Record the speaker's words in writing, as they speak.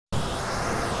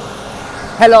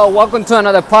Hello, welcome to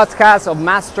another podcast of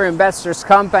Master Investors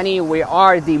Company. We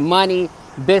are the money,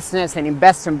 business, and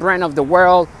investment brand of the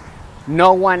world.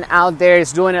 No one out there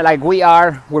is doing it like we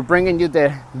are. We're bringing you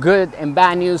the good and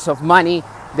bad news of money,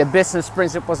 the business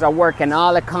principles that work in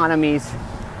all economies.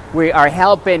 We are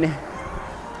helping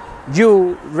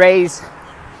you raise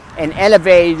and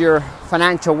elevate your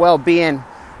financial well-being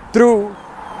through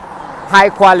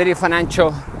high-quality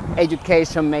financial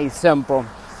education made simple.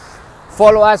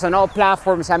 Follow us on all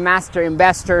platforms at Master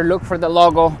Investor. Look for the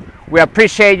logo. We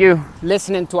appreciate you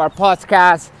listening to our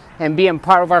podcast and being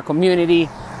part of our community.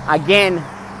 Again,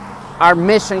 our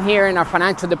mission here in our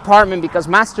financial department, because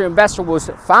Master Investor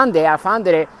I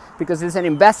founded it because it's an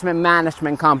investment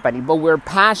management company, but we're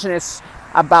passionate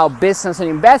about business and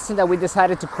investing that we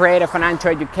decided to create a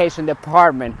financial education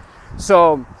department.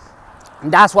 So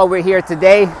that's why we're here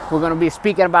today. We're going to be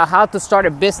speaking about how to start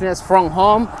a business from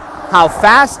home, how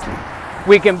fast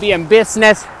we can be in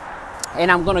business,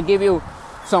 and I'm going to give you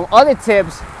some other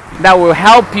tips that will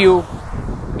help you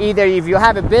either if you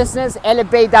have a business,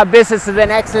 elevate that business to the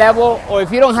next level, or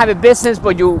if you don't have a business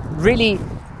but you really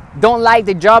don't like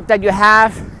the job that you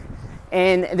have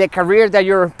and the career that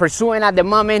you're pursuing at the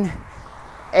moment,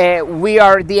 we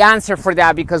are the answer for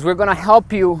that, because we're going to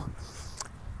help you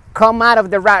come out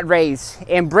of the rat race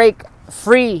and break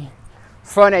free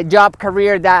from a job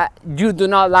career that you do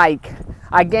not like.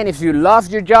 Again, if you love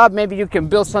your job, maybe you can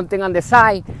build something on the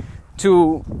side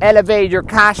to elevate your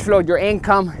cash flow, your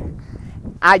income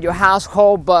at your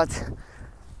household. But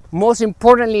most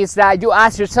importantly is that you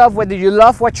ask yourself whether you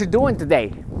love what you're doing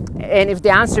today. And if the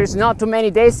answer is not too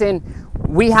many days, then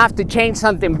we have to change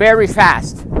something very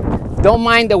fast. Don't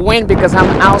mind the wind, because I'm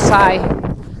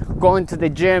outside going to the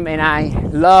gym and I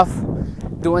love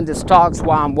doing these talks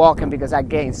while I'm walking because I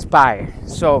get inspired.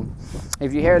 So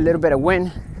if you hear a little bit of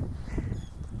wind,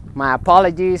 my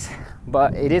apologies,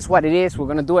 but it is what it is. We're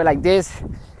gonna do it like this,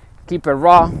 keep it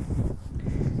raw,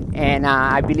 and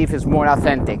I believe it's more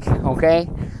authentic, okay?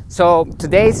 So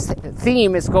today's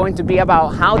theme is going to be about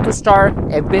how to start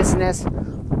a business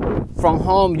from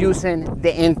home using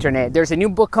the internet. There's a new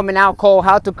book coming out called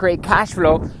How to Create Cash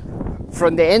Flow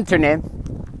from the Internet,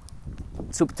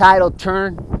 subtitled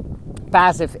Turn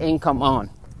Passive Income On.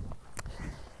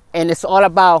 And it's all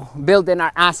about building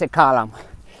our asset column,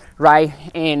 right?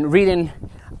 And reading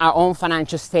our own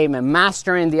financial statement,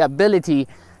 mastering the ability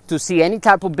to see any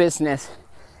type of business,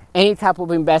 any type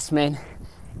of investment,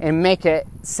 and make a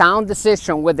sound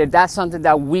decision whether that's something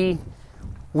that we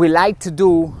like to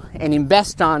do and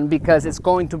invest on, because it's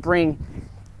going to bring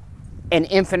an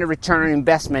infinite return on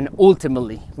investment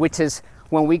ultimately, which is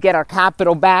when we get our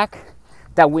capital back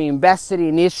that we invested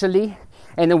initially,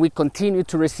 and then we continue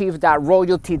to receive that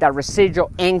royalty, that residual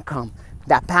income,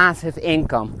 that passive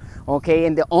income, okay?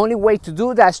 And the only way to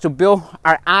do that is to build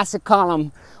our asset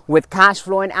column with cash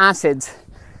flowing assets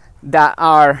that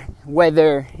are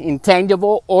whether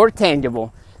intangible or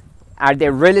tangible. Are they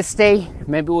real estate?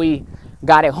 Maybe we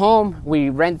got a home, we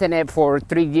rented it for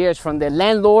 3 years from the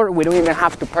landlord, we don't even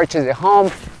have to purchase a home,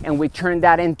 and we turn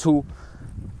that into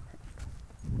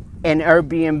an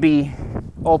Airbnb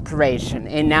operation,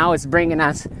 and now it's bringing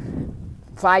us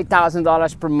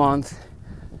 $5,000 per month,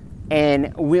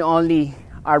 and we only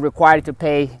are required to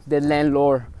pay the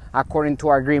landlord according to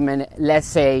our agreement, let's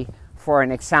say for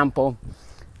an example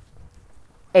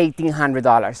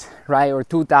 $1,800, right, or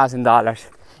 $2,000,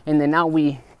 and then now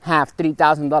we have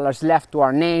 $3,000 left to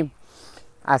our name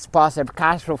as positive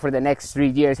cash flow for the next 3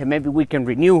 years, and maybe we can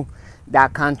renew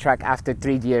that contract after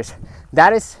 3 years.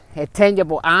 That is a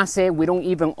tangible asset. We don't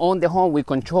even own the home, we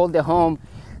control the home.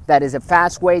 That is a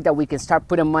fast way that we can start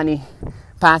putting money,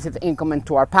 passive income,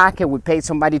 into our pocket. We pay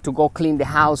somebody to go clean the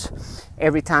house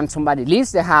every time somebody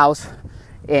leaves the house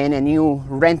and a new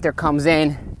renter comes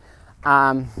in.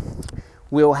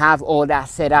 We'll have all that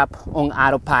set up on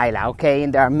autopilot, okay?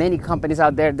 And there are many companies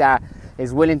out there that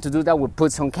is willing to do that. We'll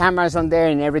put some cameras on there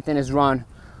and everything is run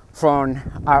from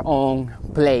our own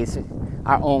place,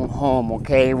 our own home,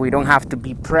 okay? We don't have to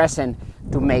be present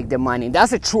to make the money.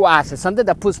 That's a true asset, something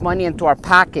that puts money into our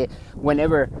pocket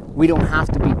whenever we don't have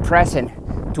to be present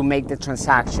to make the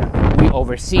transaction. We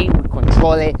oversee, we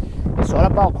control it. It's all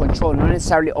about control, not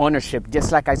necessarily ownership.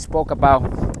 Just like I spoke about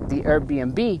the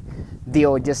Airbnb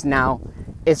deal just now,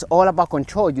 it's all about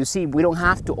control. You see, we don't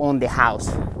have to own the house.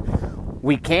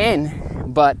 We can,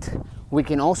 but we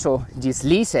can also just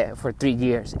lease it for 3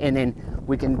 years, and then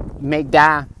we can make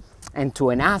that into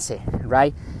an asset,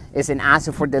 right? It's an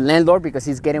asset for the landlord because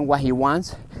he's getting what he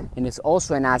wants, and it's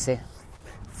also an asset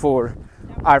for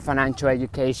our financial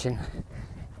education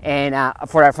and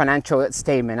for our financial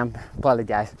statement. I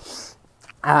apologize.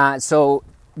 So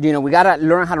we got to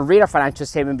learn how to read a financial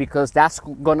statement, because that's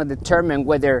going to determine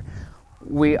whether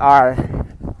we are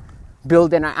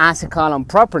building an asset column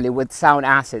properly with sound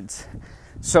assets.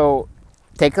 So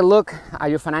take a look at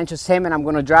your financial statement. I'm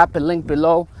going to drop a link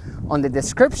below on the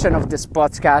description of this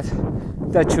podcast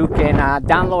that you can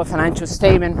download a financial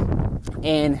statement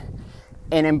and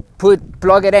then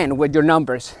plug it in with your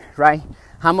numbers, right?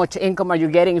 How much income are you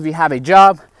getting if you have a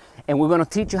job? And we're going to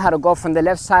teach you how to go from the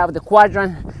left side of the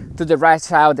quadrant to the right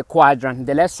side of the quadrant.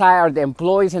 The left side are the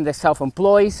employees and the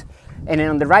self-employees. And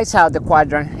then on the right side of the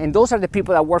quadrant, and those are the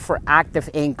people that work for active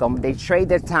income. They trade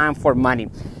their time for money.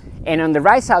 And on the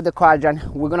right side of the quadrant,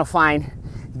 we're going to find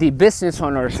the business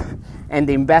owners and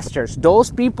the investors. Those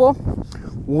people,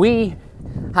 we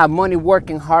have money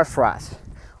working hard for us.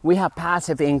 We have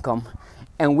passive income,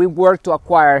 and we work to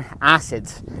acquire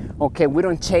assets. Okay, we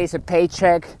don't chase a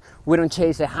paycheck. We don't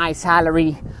chase a high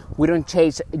salary. We don't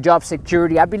chase job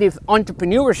security. I believe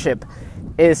entrepreneurship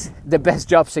is the best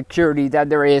job security that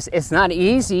there is. It's not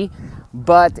easy,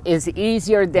 but it's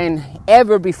easier than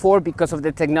ever before because of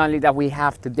the technology that we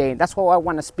have today. That's what I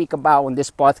want to speak about on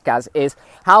this podcast, is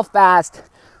how fast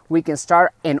we can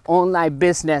start an online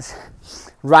business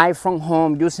right from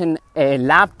home using a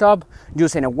laptop,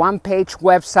 using a one-page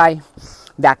website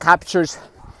that captures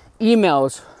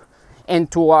emails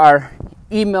into our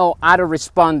email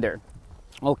autoresponder.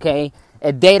 Okay,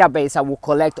 a database that will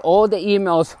collect all the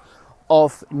emails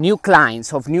of new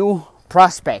clients, of new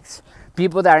prospects,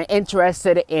 people that are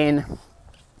interested in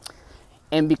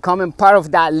becoming part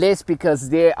of that list because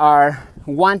they are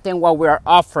wanting what we are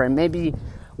offering. Maybe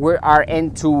we are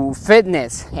into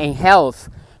fitness and health.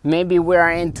 Maybe we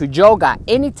are into yoga.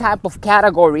 Any type of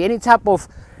category, any type of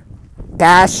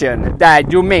passion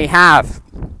that you may have,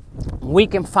 we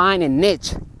can find a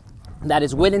niche that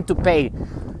is willing to pay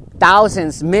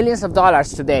thousands, millions of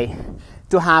dollars today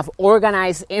to have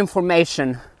organized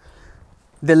information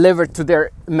delivered to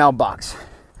their mailbox.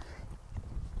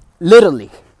 Literally,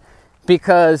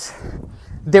 because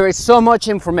there is so much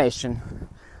information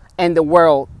in the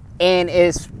world, and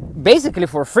it's basically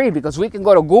for free, because we can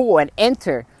go to Google and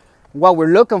enter what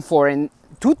we're looking for. And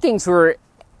two things we're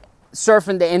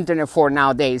surfing the internet for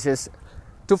nowadays is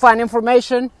to find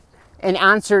information and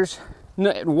answers.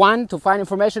 One, to find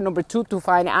information. Number two, to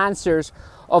find answers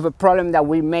of a problem that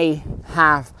we may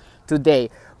have today.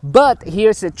 But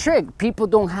here's the trick. People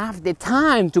don't have the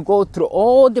time to go through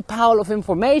all the pile of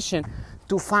information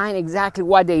to find exactly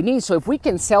what they need. So if we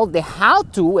can sell the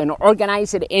how-to and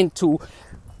organize it into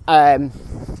a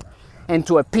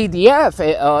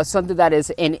PDF, something that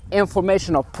is an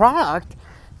informational product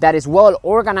that is well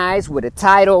organized with a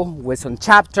title, with some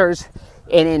chapters,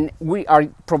 and then we are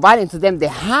providing to them the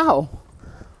how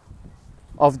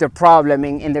of their problem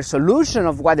and their solution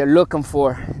of what they're looking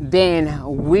for, then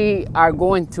we are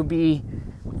going to be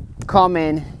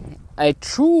becoming a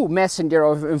true messenger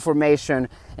of information,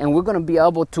 and we're going to be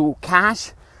able to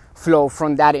cash flow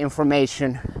from that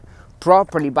information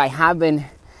properly by having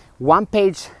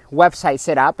one-page website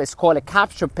set up. It's called a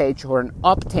capture page or an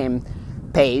opt-in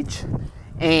page,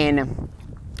 and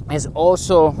it's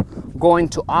also going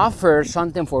to offer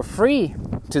something for free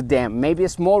to them. Maybe a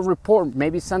small report,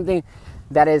 maybe something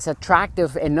that is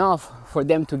attractive enough for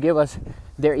them to give us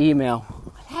their email.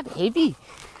 Yeah, baby.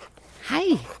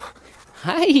 Hi.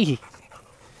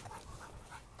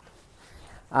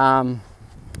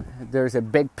 There's a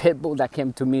big pit bull that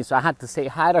came to me, so I had to say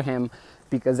hi to him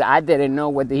because I didn't know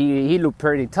what he looked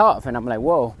pretty tough, and I'm like,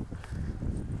 whoa.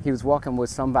 He was walking with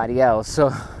somebody else,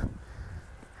 so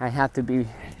I had to be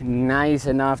nice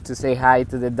enough to say hi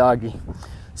to the doggy.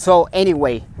 So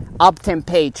anyway, opt-in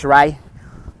page, right?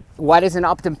 What is an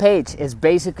opt-in page? It's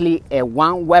basically a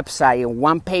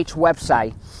one-page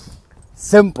website.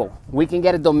 Simple. We can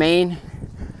get a domain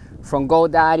from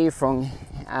GoDaddy, from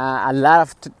a lot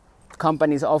of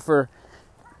companies offer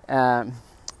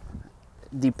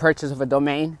the purchase of a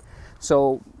domain.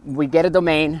 So we get a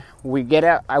domain, we get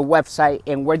a website,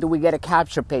 and where do we get a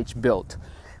capture page built?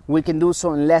 We can do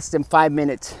so in less than 5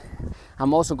 minutes.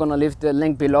 I'm also going to leave the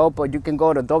link below, but you can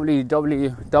go to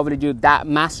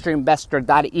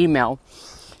www.masterinvestor.email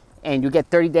and you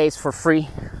get 30 days for free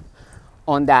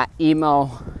on that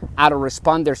email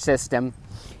autoresponder system.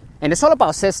 And it's all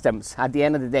about systems at the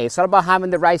end of the day. It's all about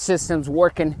having the right systems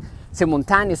working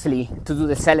simultaneously to do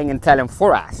the selling and telling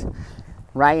for us,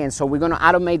 right? And so we're going to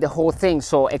automate the whole thing.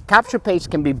 So a capture page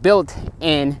can be built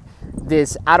in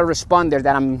this autoresponder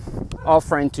that I'm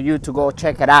offering to you to go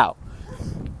check it out.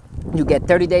 You get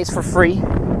 30 days for free,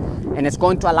 and it's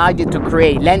going to allow you to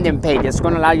create landing pages. It's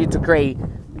going to allow you to create,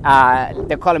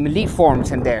 they call them lead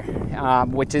forms in there.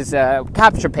 which is a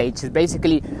capture page. It's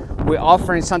basically we're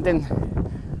offering something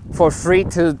for free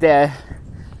to the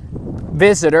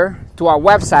visitor to our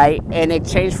website in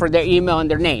exchange for their email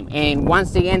and their name. And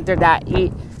once they enter that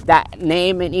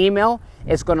name and email,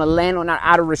 it's going to land on our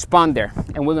autoresponder,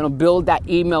 and we're going to build that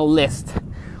email list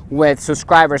with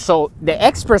subscribers. So the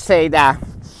experts say that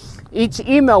each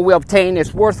email we obtain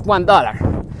is worth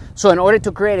 $1. So in order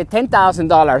to create a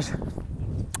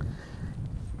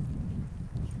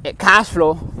 $10,000 cash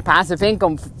flow, passive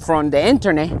income from the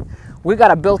internet, we got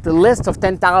to build a list of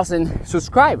 10,000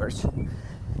 subscribers.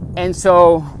 And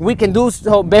so we can do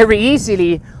so very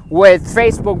easily with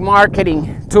Facebook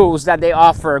marketing tools that they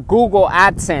offer, Google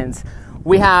AdSense.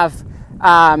 We have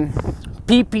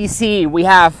PPC, we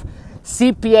have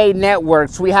CPA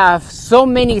networks, we have so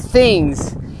many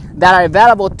things that are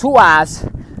available to us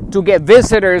to get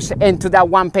visitors into that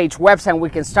one-page website. We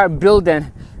can start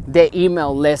building the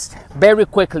email list very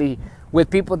quickly with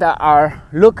people that are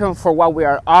looking for what we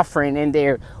are offering, and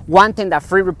they're wanting that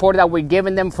free report that we're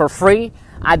giving them for free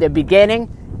at the beginning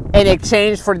in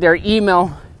exchange for their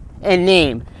email and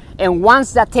name. And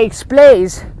once that takes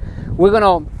place,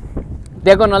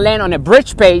 they're gonna land on a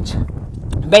bridge page.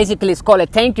 Basically, it's called a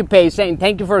thank you page, saying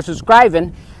thank you for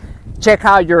subscribing. Check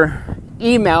out your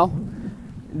email.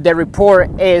 The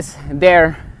report is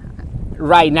there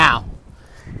right now.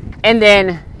 And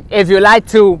then if you like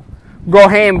to go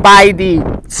ahead and buy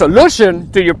the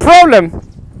solution to your problem,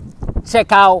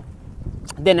 check out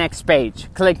the next page.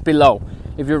 Click below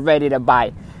if you're ready to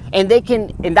buy. And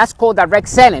that's called direct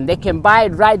selling. They can buy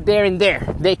it right there and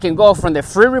there. They can go from the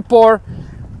free report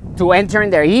to entering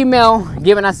their email,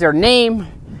 giving us their name,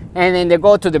 and then they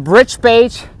go to the bridge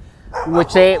page,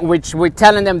 which we're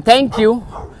telling them thank you.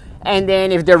 And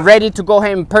then if they're ready to go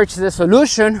ahead and purchase the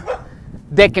solution,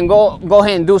 they can go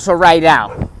ahead and do so right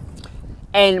now.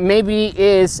 And maybe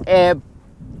it's a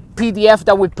PDF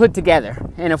that we put together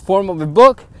in a form of a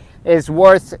book. It's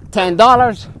worth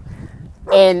 $10,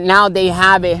 and now they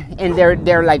have it, and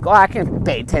they're like, oh, I can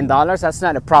pay $10. That's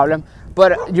not a problem.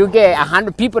 But you get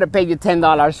 100 people to pay you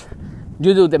 $10.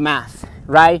 You do the math,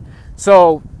 right?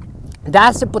 So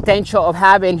that's the potential of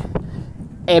having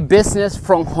a business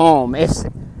from home. It's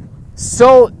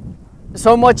so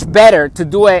much better to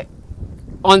do it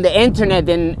on the internet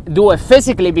than do it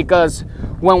physically, because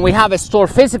when we have a store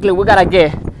physically, we gotta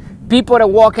get people to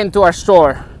walk into our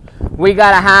store. We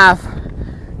gotta have,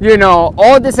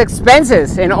 all these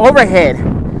expenses and overhead,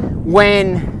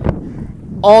 when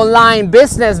online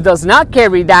business does not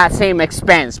carry that same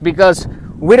expense, because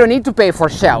we don't need to pay for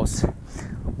shelves.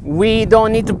 We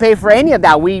don't need to pay for any of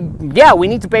that. We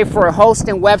need to pay for a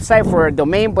hosting website, for a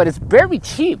domain, but it's very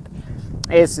cheap.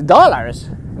 It's dollars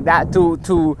that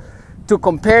to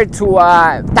compare to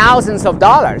thousands of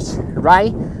dollars,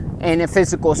 right, in a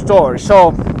physical store.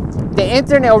 So the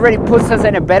internet already puts us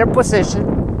in a better position,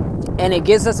 and it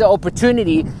gives us the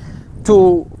opportunity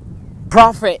to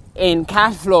profit in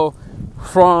cash flow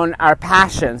from our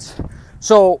passions.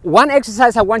 So one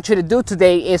exercise I want you to do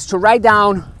today is to write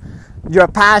down your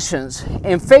passions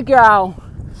and figure out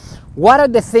what are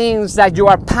the things that you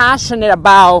are passionate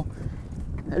about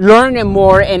learning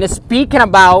more and speaking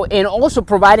about, and also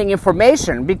providing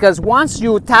information. Because once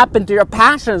you tap into your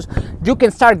passions, you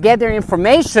can start gathering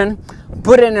information,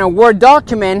 put it in a Word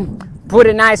document, put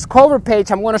a nice cover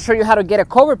page. I'm going to show you how to get a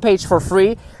cover page for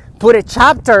free. Put the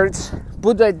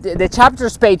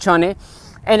chapters page on it,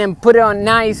 and then put it on a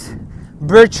nice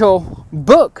virtual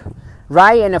book,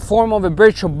 right, in the form of a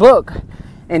virtual book.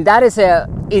 And that is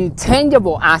an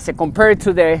intangible asset compared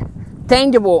to the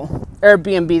tangible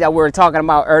Airbnb that we were talking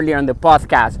about earlier in the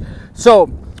podcast. So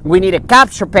we need a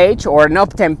capture page or an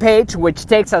opt-in page, which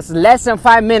takes us less than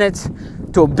 5 minutes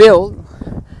to build.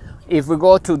 If we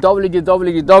go to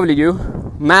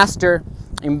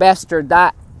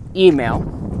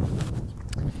www.masterinvestor.email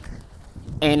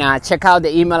and check out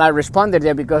the email autoresponder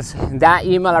there, because that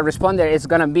email autoresponder is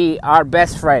going to be our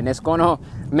best friend. It's going to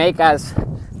make us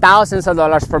thousands of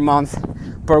dollars per month,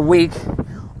 per week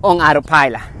on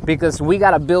autopilot, because we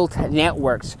got to build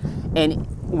networks, and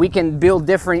we can build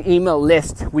different email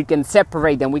lists. We can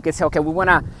separate them. We can say, okay, we want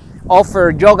to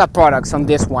offer yoga products on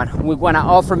this one. We want to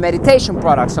offer meditation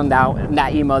products on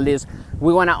that email list.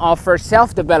 We want to offer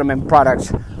self-development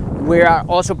products. We are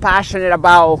also passionate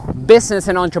about business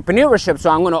and entrepreneurship, so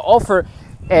I'm going to offer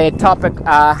topic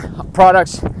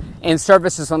products and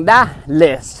services on that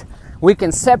list. We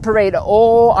can separate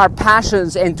all our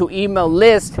passions into email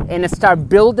lists and start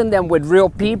building them with real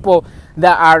people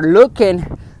that are looking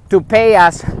to pay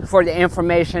us for the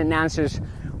information and answers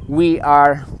we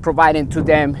are providing to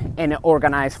them in an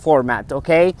organized format,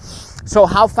 okay? So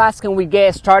how fast can we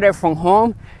get started from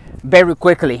home? Very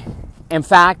quickly. In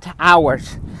fact,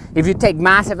 hours. If you take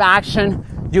massive action,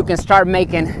 you can start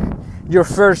making your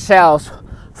first sales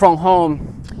from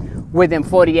home within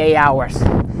 48 hours.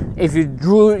 If you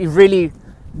really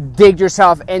dig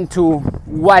yourself into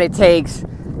what it takes,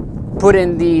 put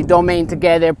in the domain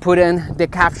together, put in the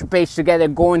capture page together,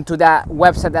 go into that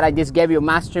website that I just gave you,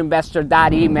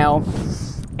 masterinvestor.email,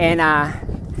 and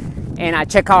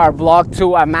check out our blog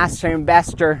too at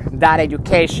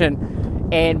masterinvestor.education,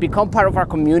 and become part of our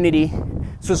community.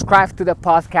 Subscribe to the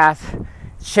podcast,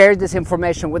 share this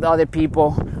information with other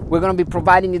people. We're going to be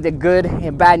providing you the good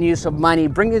and bad news of money,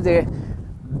 bring you the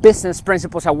business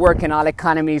principles that work in all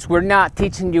economies. We're not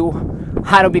teaching you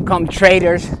how to become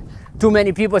traders. Too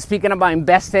many people speaking about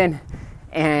investing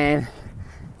and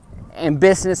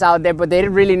business out there, but they're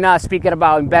really not speaking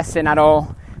about investing at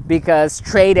all, because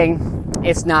trading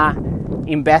is not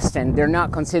investing. They're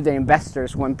not considered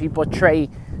investors. When people trade,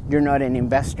 you're not an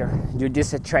investor. You're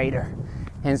just a trader.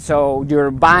 And so you're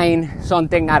buying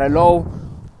something at a low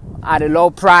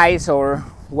price, or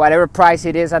whatever price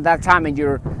it is at that time, and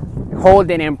you're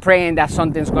holding and praying that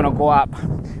something's going to go up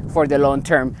for the long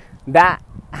term. That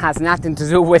has nothing to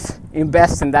do with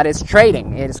investing. That is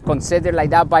trading. It is considered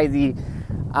like that by the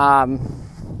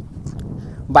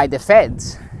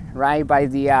feds, right? By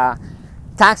the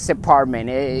tax department.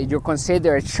 You're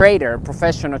considered a trader, a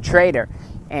professional trader,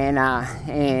 and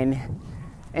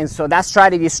so that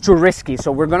strategy is too risky. So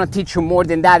we're going to teach you more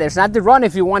than that. There's not the run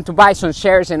if you want to buy some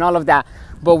shares and all of that,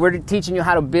 but we're teaching you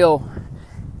how to build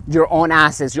your own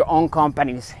assets, your own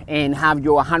companies, and have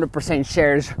your 100%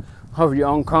 shares of your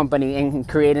own company, and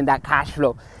creating that cash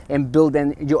flow and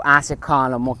building your asset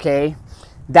column, okay?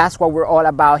 That's what we're all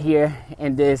about here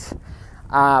in this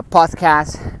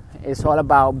podcast. It's all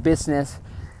about business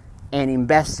and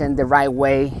investing the right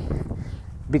way,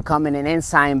 becoming an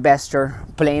inside investor,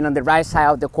 playing on the right side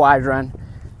of the quadrant.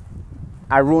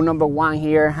 Our rule number one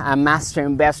here, a master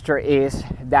investor, is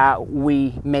that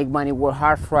we make money work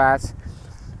hard for us.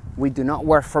 We do not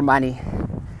work for money.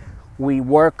 We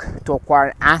work to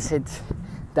acquire assets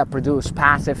that produce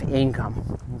passive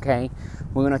income, okay?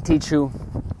 We're going to teach you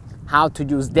how to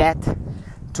use debt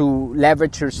to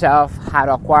leverage yourself, how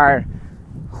to acquire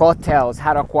hotels,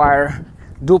 how to acquire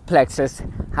duplexes,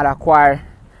 how to acquire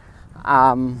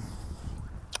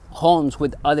homes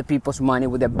with other people's money,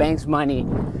 with the bank's money.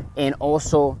 And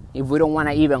also, if we don't want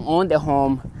to even own the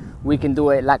home, we can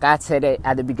do it like I said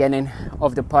at the beginning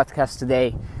of the podcast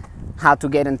today, how to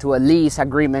get into a lease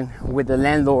agreement with the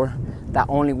landlord that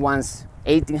only wants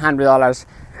 $1,800.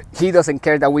 He doesn't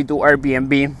care that we do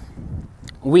Airbnb.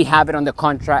 We have it on the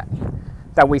contract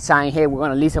that we sign. Hey, we're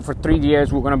going to lease it for 3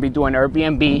 years. We're going to be doing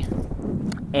Airbnb.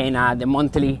 And the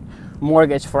monthly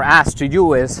mortgage for us to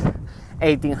you is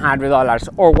 $1,800,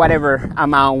 or whatever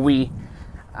amount we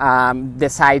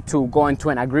decide to go into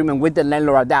an agreement with the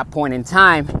landlord at that point in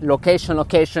time.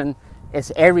 Location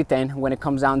is everything when it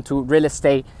comes down to real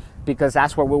estate, because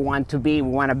that's where we want to be.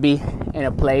 We want to be in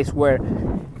a place where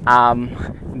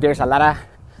there's a lot of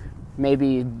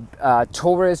maybe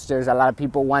tourists. There's a lot of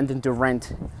people wanting to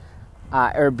rent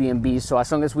Airbnb. So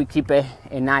as long as we keep a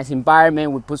nice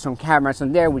environment, we put some cameras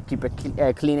on there, we keep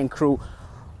a cleaning crew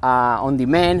on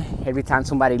demand. Every time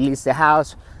somebody leaves the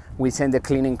house, we send the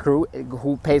cleaning crew.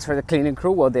 Who pays for the cleaning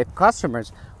crew? Well, the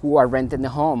customers who are renting the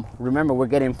home. Remember, we're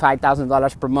getting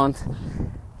 $5,000 per month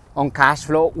on cash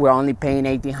flow. We're only paying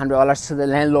 $1,800 to the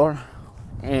landlord,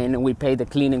 and we pay the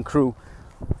cleaning crew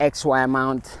XY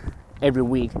amount every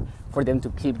week for them to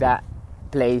keep that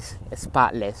place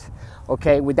spotless.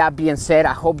 Okay, with that being said,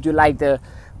 I hope you like the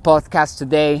podcast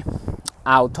today.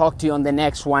 I'll talk to you on the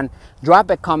next one. Drop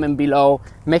a comment below.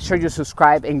 Make sure you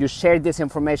subscribe and you share this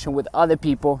information with other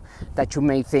people that you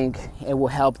may think it will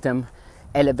help them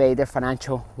elevate their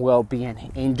financial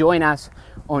well-being. And join us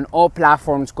on all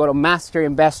platforms. Go to Master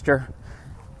Investor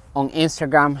on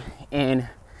Instagram, and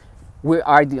we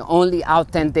are the only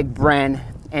authentic brand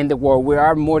in the world. We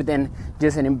are more than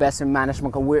just an investment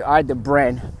management company. We are the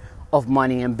brand of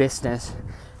money and business.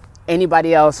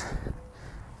 Anybody else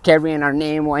carrying our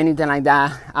name or anything like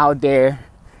that out there,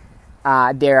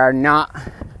 they are not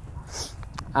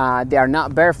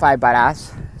verified by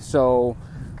us. So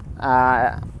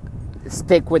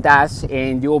stick with us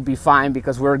and you'll be fine,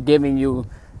 because we're giving you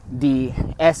the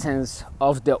essence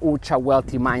of the ultra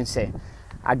wealthy mindset.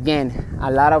 Again,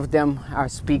 a lot of them are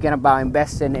speaking about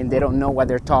investing and they don't know what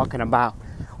they're talking about.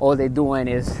 All they're doing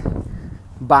is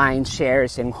buying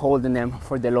shares and holding them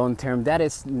for the long term. That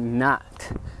is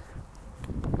not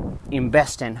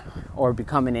investing or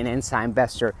becoming an inside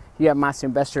investor. Here at Master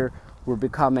Investor, we're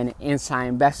becoming inside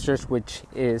investors, which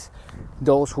is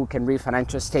those who can read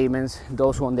financial statements,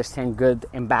 those who understand good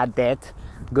and bad debt.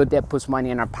 Good debt puts money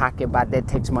in our pocket, bad debt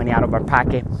takes money out of our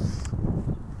pocket.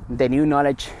 The new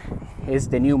knowledge is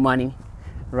the new money,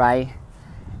 right?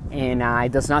 And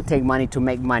it does not take money to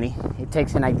make money. It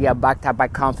takes an idea backed up by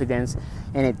confidence,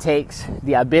 and it takes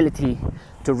the ability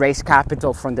to raise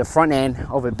capital from the front end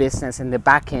of a business and the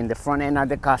back end. The front end are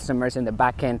the customers, and the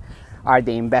back end are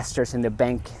the investors in the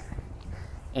bank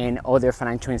and other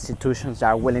financial institutions that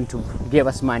are willing to give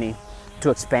us money to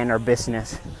expand our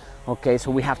business. Okay, so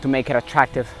we have to make it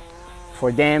attractive for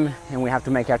them, and we have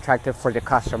to make it attractive for the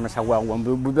customers as well. When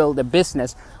we build a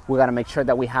business, we got to make sure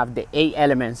that we have the 8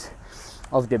 elements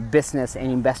of the business and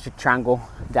investor triangle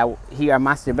that here at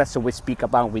Master Investor we speak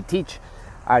about, we teach,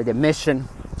 are the mission,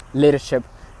 leadership,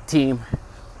 team,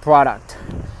 product,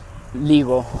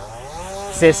 legal,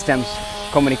 systems,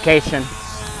 communication,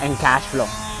 and cash flow.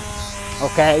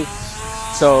 Okay,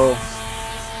 so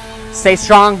stay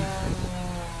strong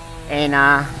and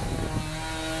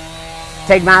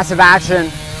take massive action.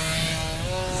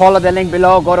 Follow the link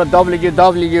below. Go to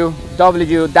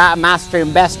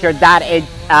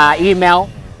www.masterinvestor.email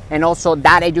and also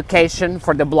 .education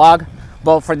for the blog.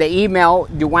 But for the email,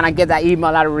 you want to get that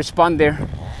email autoresponder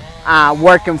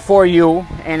working for you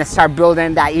and start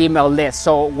building that email list.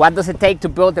 So what does it take to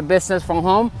build a business from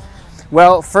home?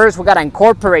 Well, first we got to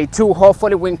incorporate too.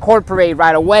 Hopefully we incorporate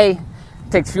right away. It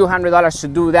takes a few $100s to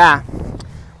do that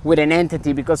with an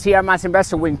entity, because here at Master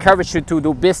Investor we encourage you to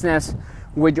do business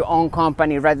with your own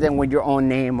company rather than with your own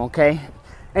name, okay?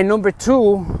 And number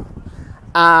 2,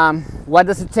 what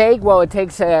does it take? Well, it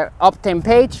takes an opt-in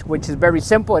page, which is very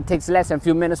simple. It takes less than a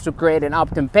few minutes to create an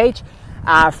opt-in page.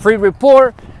 Free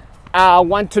report.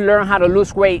 Want to learn how to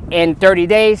lose weight in 30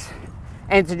 days?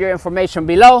 Enter your information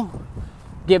below.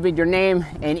 Give it your name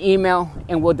and email,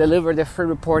 and we'll deliver the free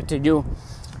report to you.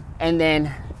 And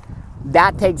then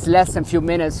that takes less than a few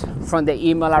minutes from the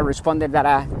email I responded that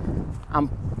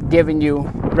I'm giving you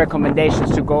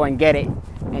recommendations to go and get it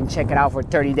and check it out for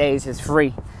 30 days. It's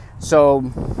free. So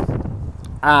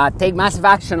take massive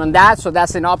action on that. So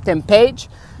that's an opt-in page,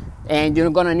 and you're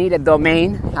going to need a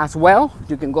domain as well.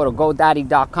 You can go to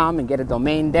GoDaddy.com and get a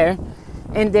domain there.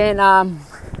 And then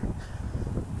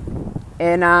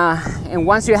and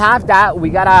once you have that, we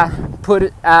gotta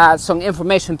put some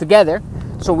information together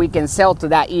so we can sell to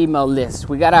that email list.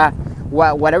 We gotta,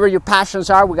 whatever your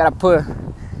passions are, we gotta put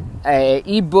a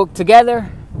ebook together.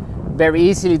 Very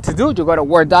easily to do. You go to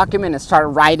Word document and start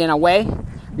writing away.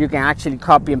 You can actually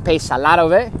copy and paste a lot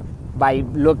of it by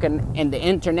looking in the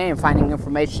internet and finding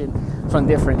information from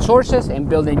different sources and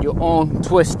building your own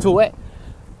twist to it.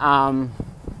 Not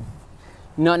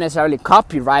necessarily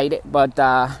copyright it, but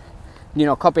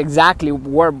copy exactly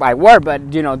word by word, but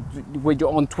with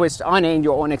your own twist on it and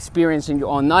your own experience and your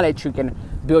own knowledge, you can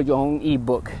build your own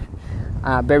ebook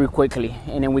very quickly.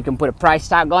 And then we can put a price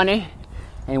tag on it,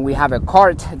 and we have a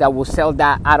cart that will sell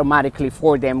that automatically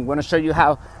for them. I'm going to show you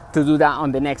how to do that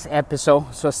on the next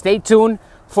episode. So stay tuned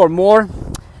for more.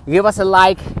 Give us a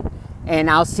like, and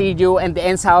I'll see you in the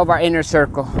inside of our inner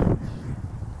circle.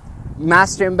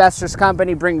 Master Investors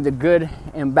Company, bring the good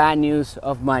and bad news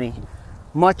of money.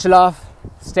 Much love,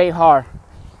 stay hard,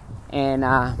 and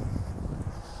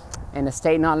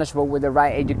stay knowledgeable with the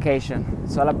right education.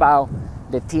 It's all about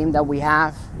the team that we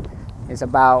have. It's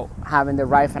about having the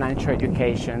right financial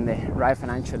education, the right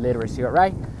financial literacy, all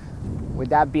right? With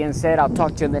that being said, I'll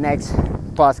talk to you in the next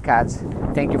podcast.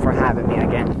 Thank you for having me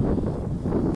again.